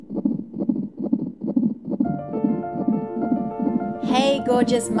Hey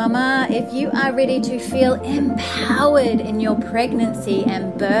gorgeous mama, if you are ready to feel empowered in your pregnancy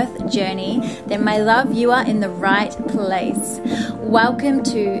and birth journey, then my love, you are in the right place. Welcome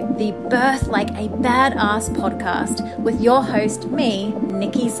to the Birth Like a Badass podcast with your host, me,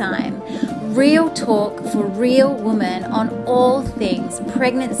 Nikki Syme. Real talk for real women on all things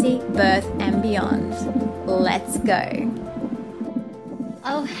pregnancy, birth and beyond. Let's go.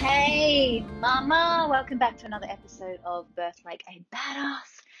 Oh, hey, mama. Welcome back to another episode of Birth Like a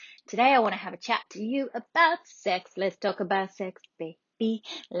Badass. Today, I want to have a chat to you about sex. Let's talk about sex, baby.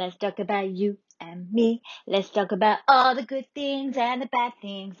 Let's talk about you and me. Let's talk about all the good things and the bad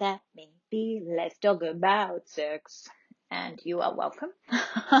things that may be. Let's talk about sex. And you are welcome.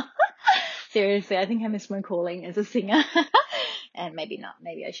 Seriously, I think I missed my calling as a singer. And maybe not.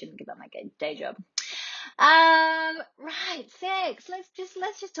 Maybe I shouldn't give up my day job. Right, sex.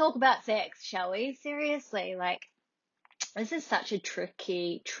 Let's just talk about sex, shall we? Seriously, this is such a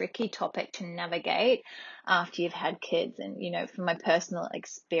tricky topic to navigate after you've had kids. And, from my personal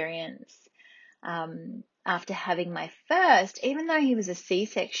experience, after having my first, even though he was a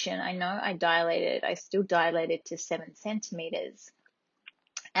C-section, I know I still dilated to 7 centimeters.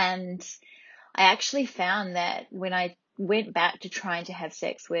 And I actually found that when I went back to trying to have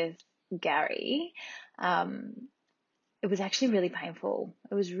sex with Gary, it was actually really painful.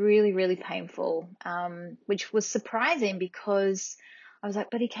 It was really, really painful, which was surprising because I was like,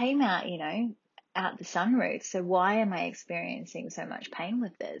 but he came out, out the sunroof. So why am I experiencing so much pain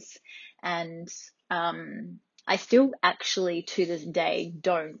with this? And I still actually to this day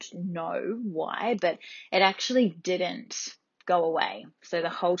don't know why, but it actually didn't go away. So the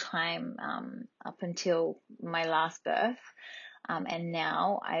whole time up until my last birth, and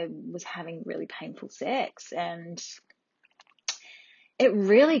now I was having really painful sex, and it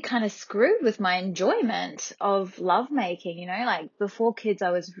really kind of screwed with my enjoyment of lovemaking. Before kids, I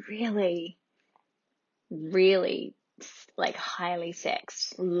was really, really highly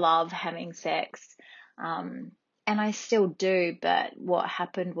sexed, love having sex, and I still do. But what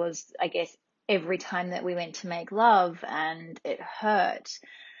happened was, I guess, every time that we went to make love and it hurt,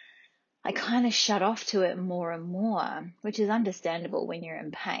 I kind of shut off to it more and more, which is understandable when you're in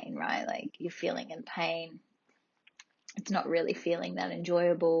pain, right? You're feeling in pain. It's not really feeling that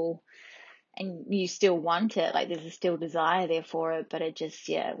enjoyable, and you still want it. There's still desire there for it, but it just,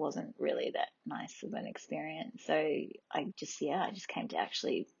 it wasn't really that nice of an experience. So I just came to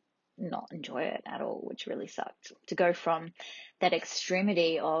actually not enjoy it at all, which really sucked. To go from that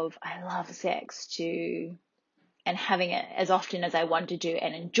extremity of I love sex and having it as often as I wanted to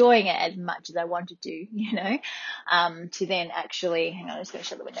and enjoying it as much as I wanted to, to then actually, hang on, I'm just going to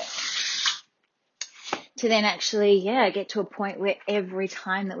shut the window. To then actually, get to a point where every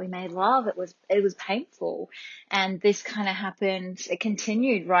time that we made love, it was painful. And this kind of happened, it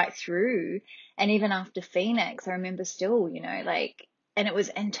continued right through. And even after Phoenix, I remember still, and it was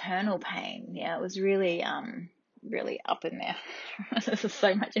internal pain. Yeah, it was really, really up in there. This is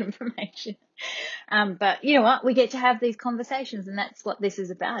so much information. But you know what? We get to have these conversations, and that's what this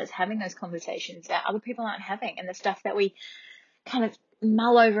is about, is having those conversations that other people aren't having, and the stuff that we kind of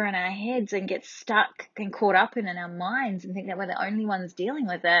mull over in our heads and get stuck and caught up in our minds and think that we're the only ones dealing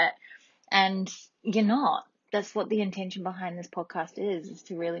with it. And you're not. That's what the intention behind this podcast is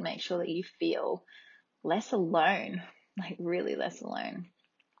to really make sure that you feel less alone, really less alone.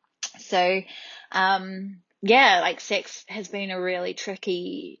 So, sex has been a really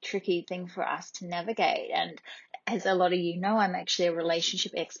tricky thing for us to navigate. And as a lot of you know, I'm actually a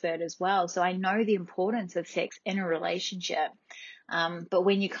relationship expert as well. So I know the importance of sex in a relationship. But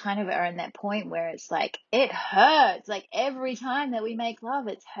when you kind of are in that point where it's it hurts, every time that we make love,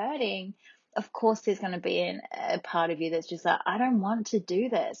 it's hurting. Of course, there's going to be a part of you that's just I don't want to do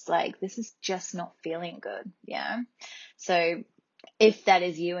this. this is just not feeling good. Yeah. So if that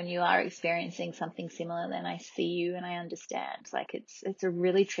is you and you are experiencing something similar, then I see you and I understand. It's a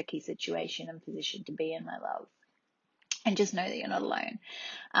really tricky situation and position to be in, my love. And just know that you're not alone.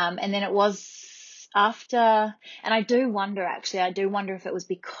 And then it was after, and I do wonder if it was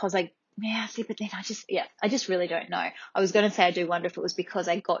because I just really don't know. I was going to say I do wonder if it was because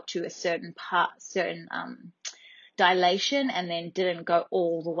I got to a certain dilation and then didn't go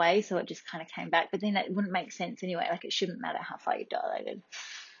all the way, so it just kind of came back. But then that wouldn't make sense anyway. It shouldn't matter how far you dilated.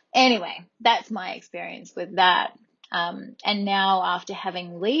 Anyway, that's my experience with that. And now after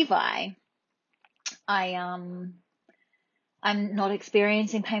having Levi, I'm not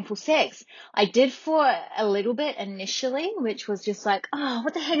experiencing painful sex. I did for a little bit initially, which was just oh,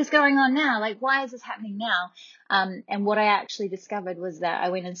 what the heck is going on now? Why is this happening now? And what I actually discovered was that I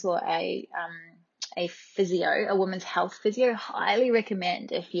went and saw a a physio, a women's health physio. Highly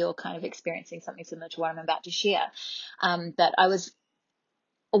recommend if you're kind of experiencing something similar to what I'm about to share. That I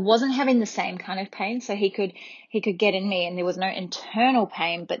wasn't having the same kind of pain, so he could get in me, and there was no internal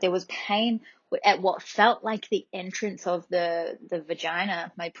pain, but there was pain at what felt like the entrance of the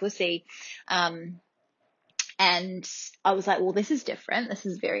vagina, my pussy. And I was like, well, this is different. This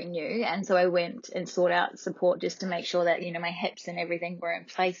is very new. And so I went and sought out support just to make sure that, my hips and everything were in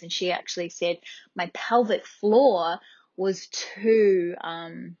place. And she actually said my pelvic floor was too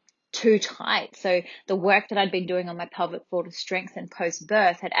tight. So the work that I'd been doing on my pelvic floor to strengthen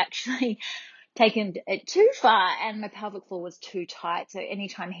post-birth had actually taken it too far, and my pelvic floor was too tight. So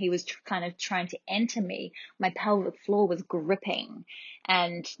anytime he was kind of trying to enter me, my pelvic floor was gripping,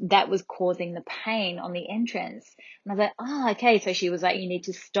 and that was causing the pain on the entrance. And I was like, oh, okay. So she was like, you need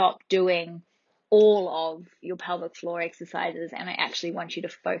to stop doing all of your pelvic floor exercises, and I actually want you to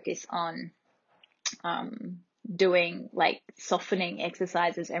focus on doing like softening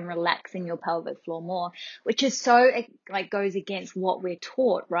exercises and relaxing your pelvic floor more, which is so like goes against what we're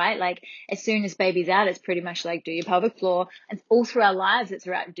taught, right? Like as soon as baby's out, it's pretty much like do your pelvic floor, and all through our lives it's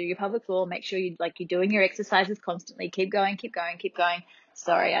right, do your pelvic floor, make sure you're doing your exercises constantly, keep going.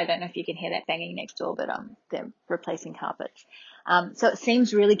 Sorry, I don't know if you can hear that banging next door, but they're replacing carpets. So it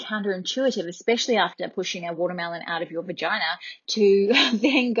seems really counterintuitive, especially after pushing a watermelon out of your vagina, to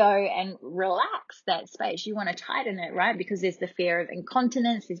then go and relax that space. You want to tighten it, right? Because there's the fear of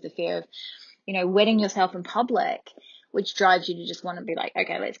incontinence, there's the fear of, wetting yourself in public, which drives you to just want to be like,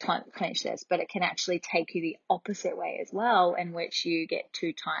 okay, let's clench this. But it can actually take you the opposite way as well, in which you get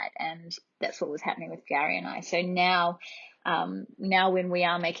too tight. And that's what was happening with Gary and I. So now when we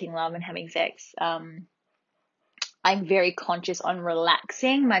are making love and having sex, I'm very conscious on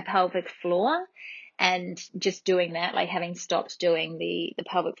relaxing my pelvic floor and just doing that, like having stopped doing the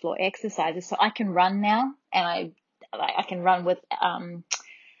pelvic floor exercises. So I can run now, and I can run with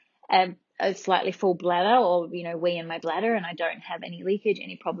a slightly full bladder, or wee in my bladder, and I don't have any leakage,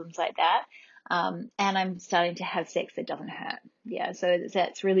 any problems like that. And I'm starting to have sex that doesn't hurt. Yeah, so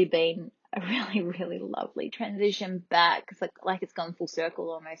that's really been a really, really lovely transition back. It's like it's gone full circle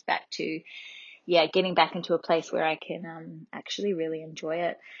almost back to, getting back into a place where I can actually really enjoy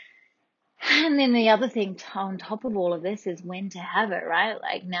it. And then the other thing on top of all of this is when to have it, right?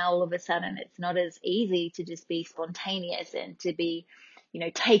 Like now all of a sudden it's not as easy to just be spontaneous and to be,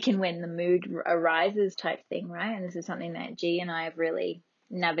 taken when the mood arises type thing, right? And this is something that G and I have really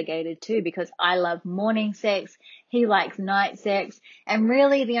navigated too, because I love morning sex, he likes night sex, and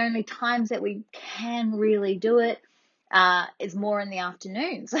really the only times that we can really do it is more in the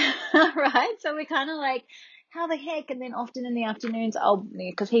afternoons, right? So we're kind of like, how the heck? And then often in the afternoons,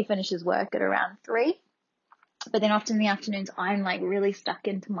 because he finishes work at around 3, but then often in the afternoons, I'm like really stuck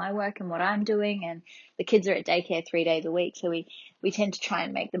into my work and what I'm doing, and the kids are at daycare 3 days a week. So we tend to try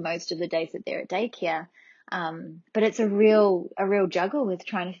and make the most of the days that they're at daycare. But it's a real juggle with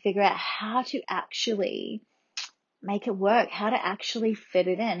trying to figure out how to actually make it work, how to actually fit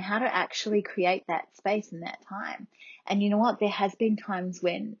it in, how to actually create that space and that time. And you know what? There has been times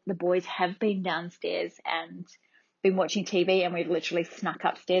when the boys have been downstairs and been watching TV, and we've literally snuck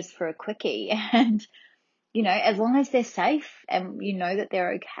upstairs for a quickie. And, as long as they're safe and that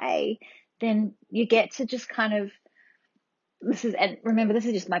they're okay, then you get to just kind of, and remember, this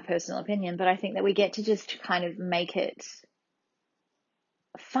is just my personal opinion, but I think that we get to just kind of make it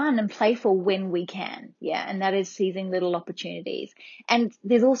fun and playful when we can. Yeah. And that is seizing little opportunities. And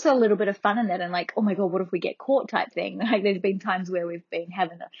there's also a little bit of fun in that, and like, oh my God, what if we get caught type thing? Like there's been times where we've been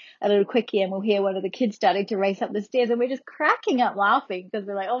having a little quickie, and we'll hear one of the kids starting to race up the stairs, and we're just cracking up laughing because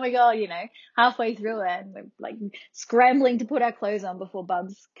we're like, oh my God, halfway through it, and we're like scrambling to put our clothes on before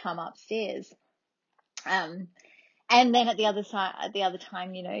Bubs come upstairs. And then at the other time,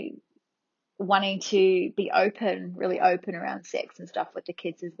 wanting to be really open around sex and stuff with the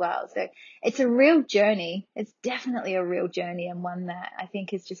kids as well. So it's a real journey. It's definitely a real journey, and one that I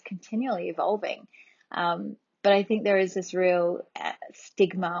think is just continually evolving. But I think there is this real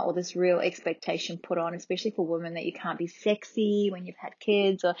stigma, or this real expectation put on, especially for women, that you can't be sexy when you've had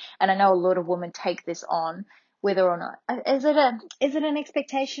kids. And I know a lot of women take this on, whether or not, is it an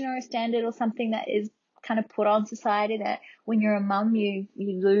expectation or a standard or something that is kind of put on society, that when you're a mum, you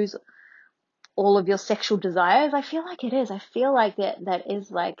lose all of your sexual desires? I feel like it is. I feel like that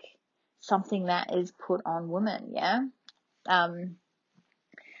is like something that is put on women. Yeah.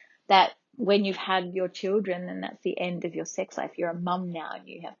 That when you've had your children, then that's the end of your sex life. You're a mum now, and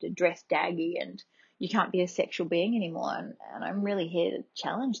you have to dress daggy, and you can't be a sexual being anymore. And I'm really here to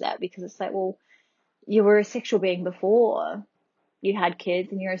challenge that, because it's like, well, you were a sexual being before you had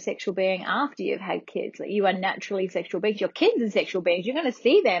kids and you're a sexual being after you've had kids. Like, you are naturally sexual beings. Your kids are sexual beings. You're going to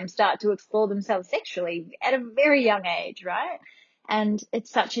see them start to explore themselves sexually at a very young age, right? And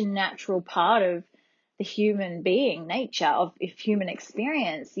it's such a natural part of the human being nature of human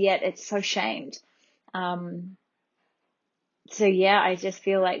experience, yet it's so shamed. So yeah, I just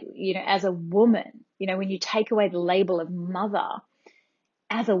feel like, as a woman, when you take away the label of mother,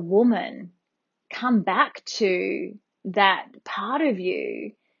 as a woman, come back to that part of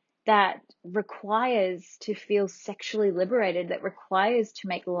you that requires to feel sexually liberated, that requires to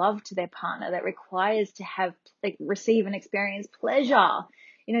make love to their partner, that requires to have, like, receive and experience pleasure,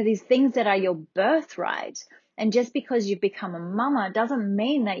 these things that are your birthright. And just because you've become a mama doesn't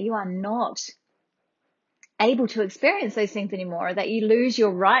mean that you are not able to experience those things anymore, or that you lose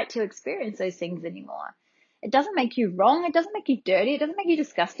your right to experience those things anymore. It doesn't make you wrong. It doesn't make you dirty. It doesn't make you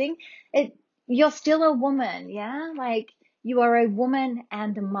disgusting. You're still a woman. Yeah. Like, you are a woman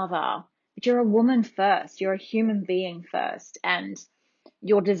and a mother, but you're a woman first. You're a human being first. And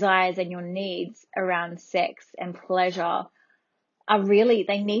your desires and your needs around sex and pleasure are really,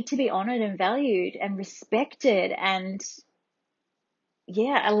 they need to be honored and valued and respected. And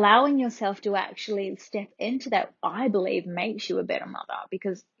yeah, allowing yourself to actually step into that, I believe, makes you a better mother,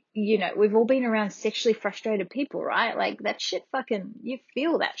 because, we've all been around sexually frustrated people, right? Like, that shit you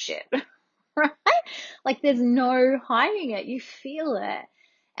feel that shit, right? Like, there's no hiding it. You feel it.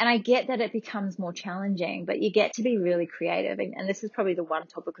 And I get that it becomes more challenging, but you get to be really creative. And this is probably the one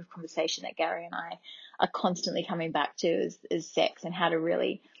topic of conversation that Gary and I are constantly coming back to is sex, and how to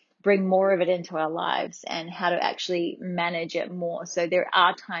really bring more of it into our lives and how to actually manage it more. So there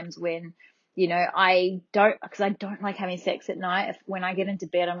are times when, because I don't like having sex at night. When I get into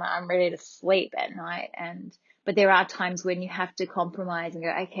bed, I'm ready to sleep at night. But there are times when you have to compromise and go,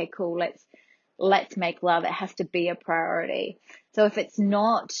 okay, cool, let's make love. It has to be a priority. So if it's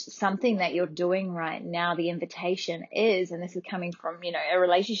not something that you're doing right now, the invitation is, and this is coming from, a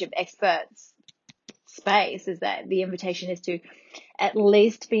relationship expert's space, is that the invitation is to at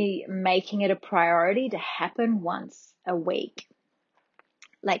least be making it a priority to happen once a week,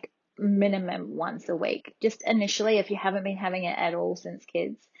 like minimum once a week. Just initially, if you haven't been having it at all since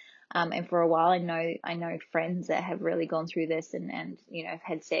kids, and for a while, I know friends that have really gone through this and have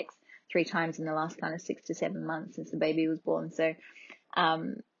had sex 3 times in the last kind of 6 to 7 months since the baby was born. So,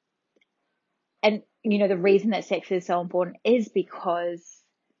 and the reason that sex is so important is because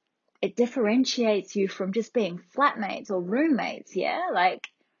it differentiates you from just being flatmates or roommates. Yeah. Like,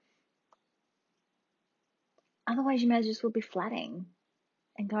 otherwise you may just will be flatting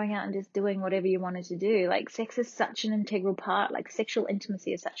and going out and just doing whatever you wanted to do. Like, sex is such an integral part, like sexual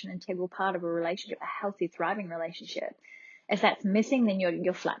intimacy is such an integral part of a relationship, a healthy, thriving relationship. If that's missing, then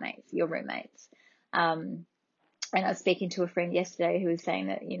you're flatmates, you're roommates. And I was speaking to a friend yesterday who was saying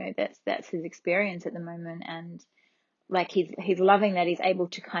that, that's his experience at the moment. And like, he's loving that he's able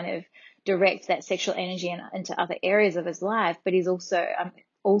to kind of direct that sexual energy into other areas of his life. But he's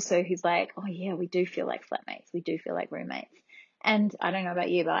also he's like, oh yeah, we do feel like flatmates. We do feel like roommates. And I don't know about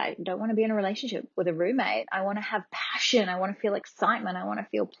you, but I don't want to be in a relationship with a roommate. I want to have passion. I want to feel excitement. I want to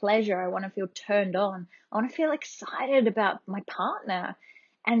feel pleasure. I want to feel turned on. I want to feel excited about my partner.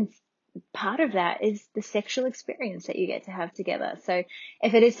 And part of that is the sexual experience that you get to have together. So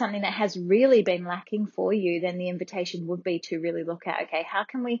if it is something that has really been lacking for you, then the invitation would be to really look at, okay, how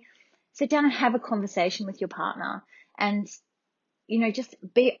can we sit down and have a conversation with your partner and, just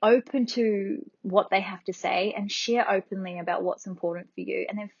be open to what they have to say and share openly about what's important for you,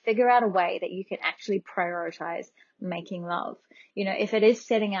 and then figure out a way that you can actually prioritize making love. If it is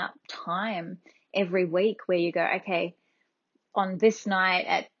setting up time every week where you go, okay, on this night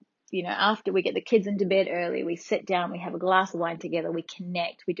at, after we get the kids into bed early, we sit down, we have a glass of wine together, we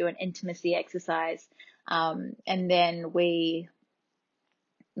connect, we do an intimacy exercise, and then we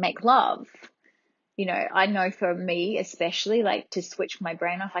make love. I know for me, especially, like, to switch my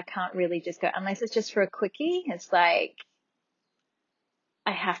brain off, I can't really just go, unless it's just for a quickie. It's like,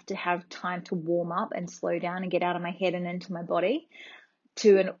 I have to have time to warm up and slow down and get out of my head and into my body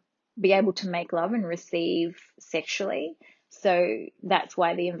to be able to make love and receive sexually. So that's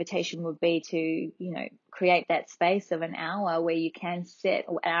why the invitation would be to, create that space of an hour where you can sit,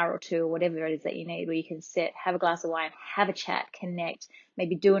 or an hour or 2, or whatever it is that you need, where you can sit, have a glass of wine, have a chat, connect,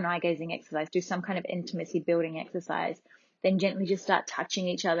 maybe do an eye-gazing exercise, do some kind of intimacy building exercise, then gently just start touching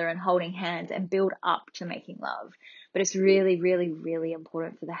each other and holding hands and build up to making love. But it's really, really, really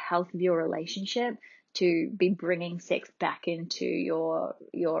important for the health of your relationship to be bringing sex back into your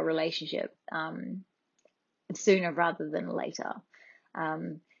relationship sooner rather than later.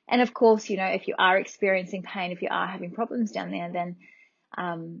 And of course, if you are experiencing pain, if you are having problems down there,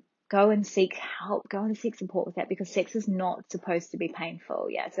 then go and seek help, go and seek support with that, because sex is not supposed to be painful.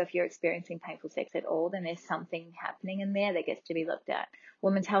 Yeah. So if you're experiencing painful sex at all, then there's something happening in there that gets to be looked at.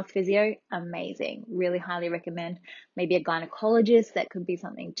 Women's health physio, amazing. Really highly recommend. Maybe a gynecologist, that could be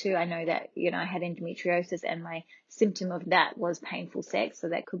something too. I know that, I had endometriosis and my symptom of that was painful sex. So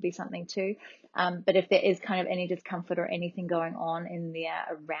that could be something too. But if there is kind of any discomfort or anything going on in there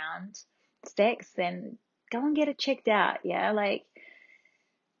around sex, then go and get it checked out. Yeah. Like,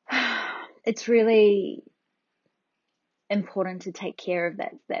 it's really important to take care of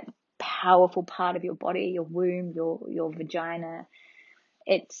that powerful part of your body, your womb, your vagina.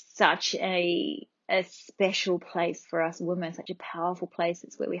 It's such a special place for us women, such a powerful place.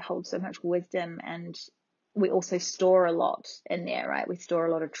 It's where we hold so much wisdom, and we also store a lot in there, right? We store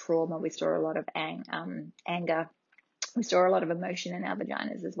a lot of trauma, we store a lot of anger, we store a lot of emotion in our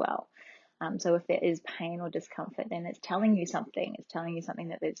vaginas as well. So if there is pain or discomfort, then it's telling you something. It's telling you something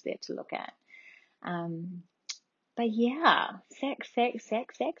that it's there to look at. But yeah, sex.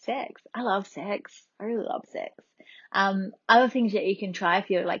 I love sex. I really love sex. Other things that you can try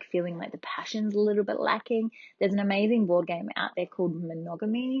if you're like feeling like the passion's a little bit lacking. There's an amazing board game out there called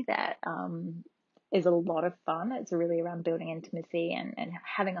Monogamy that is a lot of fun. It's really around building intimacy and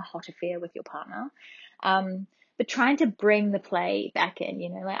having a hot affair with your partner. But trying to bring the play back in,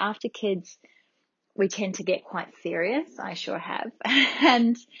 like after kids, we tend to get quite serious. I sure have.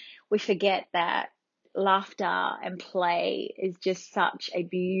 And we forget that laughter and play is just such a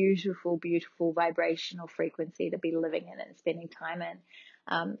beautiful, beautiful vibrational frequency to be living in and spending time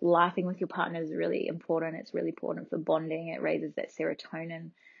in. Laughing with your partner is really important. It's really important for bonding. It raises that serotonin.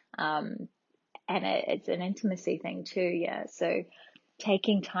 And it's an intimacy thing too. Yeah. So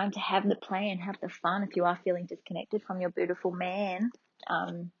taking time to have the play and have the fun if you are feeling disconnected from your beautiful man.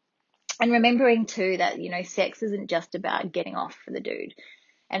 And remembering too that, sex isn't just about getting off for the dude.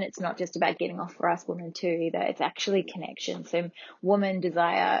 And it's not just about getting off for us women too either. It's actually connection. So women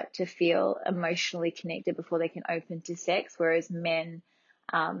desire to feel emotionally connected before they can open to sex, whereas men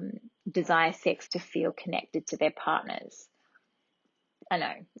desire sex to feel connected to their partners. I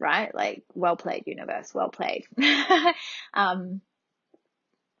know, right? Like, well played, universe. Well played.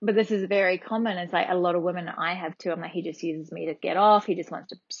 But this is very common. It's like a lot of women I have too. I'm like, he just uses me to get off. He just wants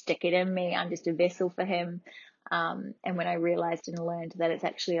to stick it in me. I'm just a vessel for him. And when I realized and learned that it's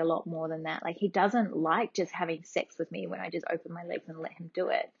actually a lot more than that, like he doesn't like just having sex with me when I just open my legs and let him do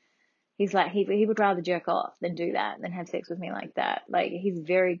it. He's like, he would rather jerk off than do that, than have sex with me like that. Like he's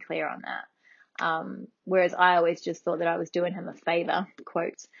very clear on that. Whereas I always just thought that I was doing him a favor,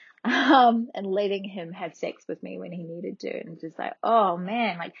 quotes, and letting him have sex with me when he needed to. And just like, oh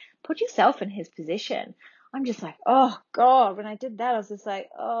man, like put yourself in his position. I'm just like, oh God, when I did that, I was just like,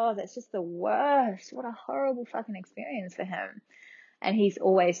 oh, that's just the worst. What a horrible fucking experience for him. And he's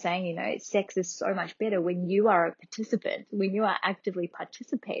always saying, sex is so much better when you are a participant, when you are actively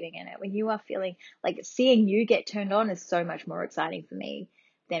participating in it, when you are feeling like seeing you get turned on is so much more exciting for me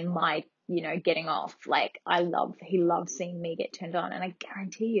than my, getting off. Like he loves seeing me get turned on. And I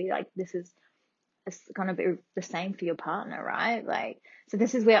guarantee you, like, this is going to be the same for your partner, right? Like, so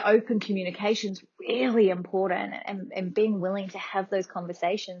this is where open communication is really important, and being willing to have those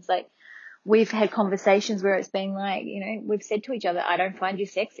conversations. Like, we've had conversations where it's been like, we've said to each other, I don't find you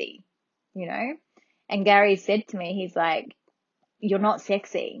sexy, and Gary said to me, he's like, you're not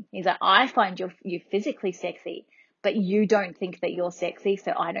sexy. He's like, I find you physically sexy, but you don't think that you're sexy,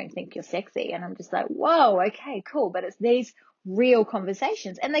 so I don't think you're sexy. And I'm just like, whoa, okay, cool. But it's these real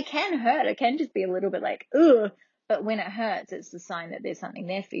conversations, and they can hurt. It can just be a little bit like, ugh. But when it hurts, it's the sign that there's something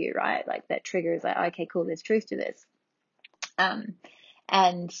there for you, right? Like that trigger is like, okay, cool, there's truth to this.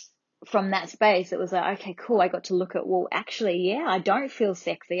 And from that space, it was like, okay, cool. I got to look at, well, actually, yeah, I don't feel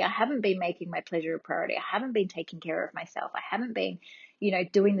sexy. I haven't been making my pleasure a priority. I haven't been taking care of myself. I haven't been,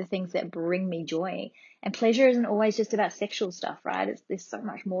 doing the things that bring me joy. And pleasure isn't always just about sexual stuff, right? There's so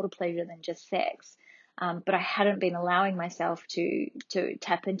much more to pleasure than just sex. But I hadn't been allowing myself to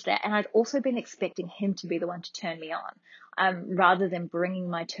tap into that. And I'd also been expecting him to be the one to turn me on, rather than bringing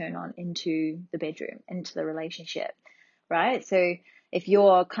my turn on into the bedroom, into the relationship, right? So if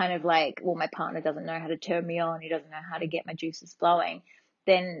you're kind of like, well, my partner doesn't know how to turn me on, he doesn't know how to get my juices flowing,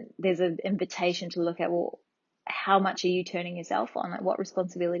 then there's an invitation to look at, well, how much are you turning yourself on? Like, what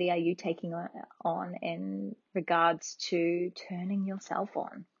responsibility are you taking on in regards to turning yourself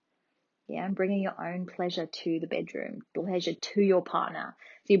on? Yeah, and bringing your own pleasure to the bedroom, pleasure to your partner.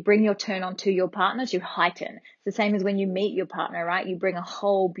 So you bring your turn on to your partner to heighten. It's the same as when you meet your partner, right? You bring a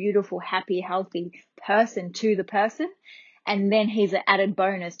whole beautiful, happy, healthy person to the person. And then he's an added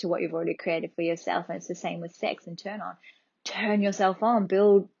bonus to what you've already created for yourself. And it's the same with sex and turn on. Turn yourself on,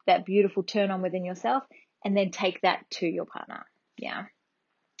 build that beautiful turn on within yourself, and then take that to your partner. Yeah.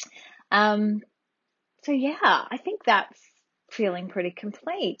 So yeah, I think that's feeling pretty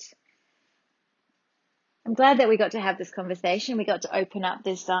complete. I'm glad that we got to have this conversation. We got to open up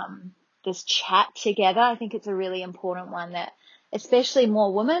this chat together. I think it's a really important one, that especially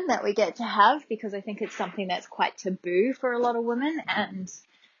more women, that we get to have, because I think it's something that's quite taboo for a lot of women and,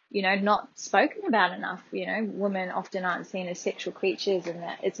 you know, not spoken about enough. You know, women often aren't seen as sexual creatures, and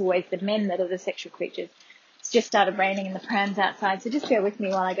that it's always the men that are the sexual creatures. It's just started raining in the prams outside, so just bear with me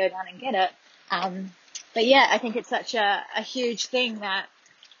while I go down and get it. But yeah, I think it's such a huge thing that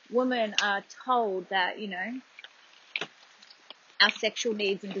women are told that, you know, our sexual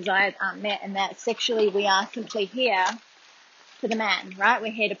needs and desires aren't met, and that sexually we are simply here for the man, right?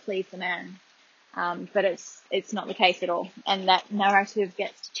 We're here to please the man. But it's not the case at all. And that narrative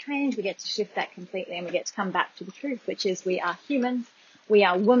gets to change. We get to shift that completely, and we get to come back to the truth, which is we are humans, we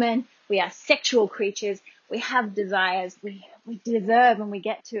are women, we are sexual creatures, we have desires, we deserve, and we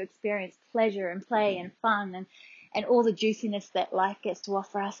get to experience pleasure and play and fun and all the juiciness that life gets to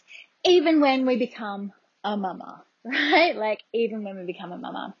offer us, even when we become a mama, right? Like, even when we become a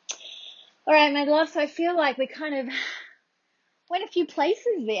mama. All right, my love, so I feel like we kind of went a few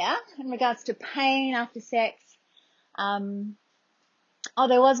places there in regards to pain after sex. There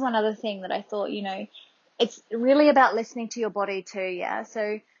was one other thing that I thought, you know, it's really about listening to your body too, yeah?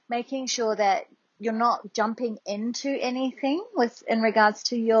 So making sure that you're not jumping into anything in regards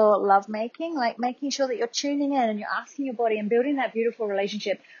to your lovemaking, like making sure that you're tuning in and you're asking your body and building that beautiful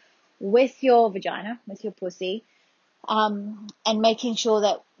relationship with your vagina, with your pussy, and making sure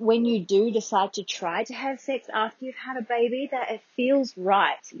that when you do decide to try to have sex after you've had a baby, that it feels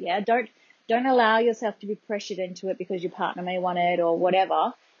right. Yeah. Don't allow yourself to be pressured into it because your partner may want it or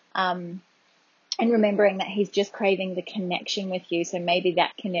whatever. And remembering that he's just craving the connection with you. So maybe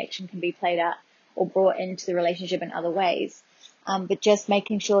that connection can be played out or brought into the relationship in other ways. But just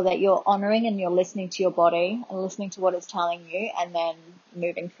making sure that you're honoring and you're listening to your body and listening to what it's telling you, and then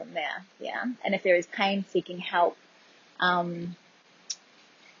moving from there. Yeah. And if there is pain, seeking help.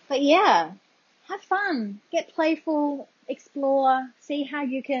 But yeah, have fun, get playful, explore, see how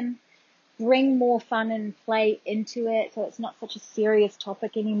you can bring more fun and play into it, so it's not such a serious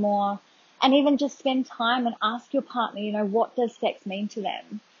topic anymore. And even just spend time and ask your partner, you know, what does sex mean to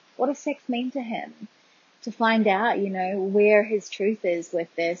them? What does sex mean to him? To find out, you know, where his truth is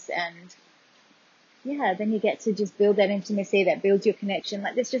with this. And yeah, then you get to just build that intimacy that builds your connection.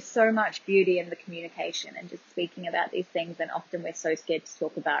 Like, there's just so much beauty in the communication and just speaking about these things, and often we're so scared to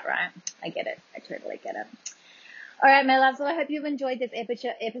talk about, right? I get it. I totally get it. All right, my loves. Well, I hope you've enjoyed this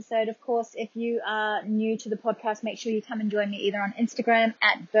episode. Of course, if you are new to the podcast, make sure you come and join me either on Instagram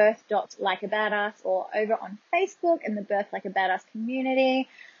at birth.likeabadass or over on Facebook in the Birth Like a Badass community.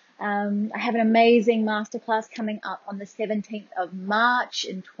 I have an amazing masterclass coming up on the 17th of March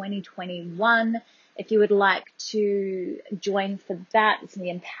in 2021. If you would like to join for that, it's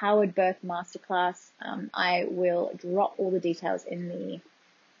the Empowered Birth Masterclass. I will drop all the details in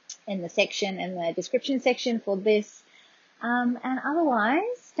the section, in the description section for this. And otherwise,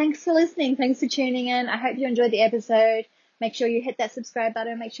 thanks for listening. Thanks for tuning in. I hope you enjoyed the episode. Make sure you hit that subscribe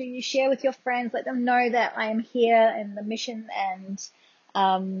button. Make sure you share with your friends. Let them know that I am here in the mission,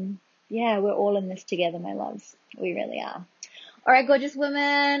 and yeah, we're all in this together, my loves. We really are. All right, gorgeous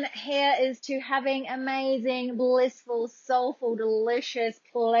women, here is to having amazing, blissful, soulful, delicious,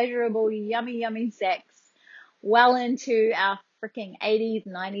 pleasurable, yummy, yummy sex well into our freaking 80s,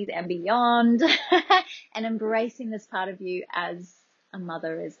 90s, and beyond, and embracing this part of you as a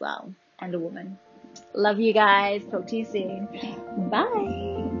mother as well, and a woman. Love you guys. Talk to you soon.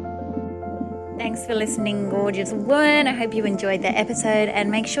 Bye. Thanks for listening, gorgeous woman. I hope you enjoyed that episode,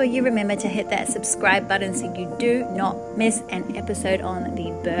 and make sure you remember to hit that subscribe button so you do not miss an episode on the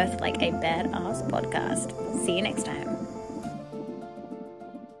Birth Like a Badass podcast. See you next time.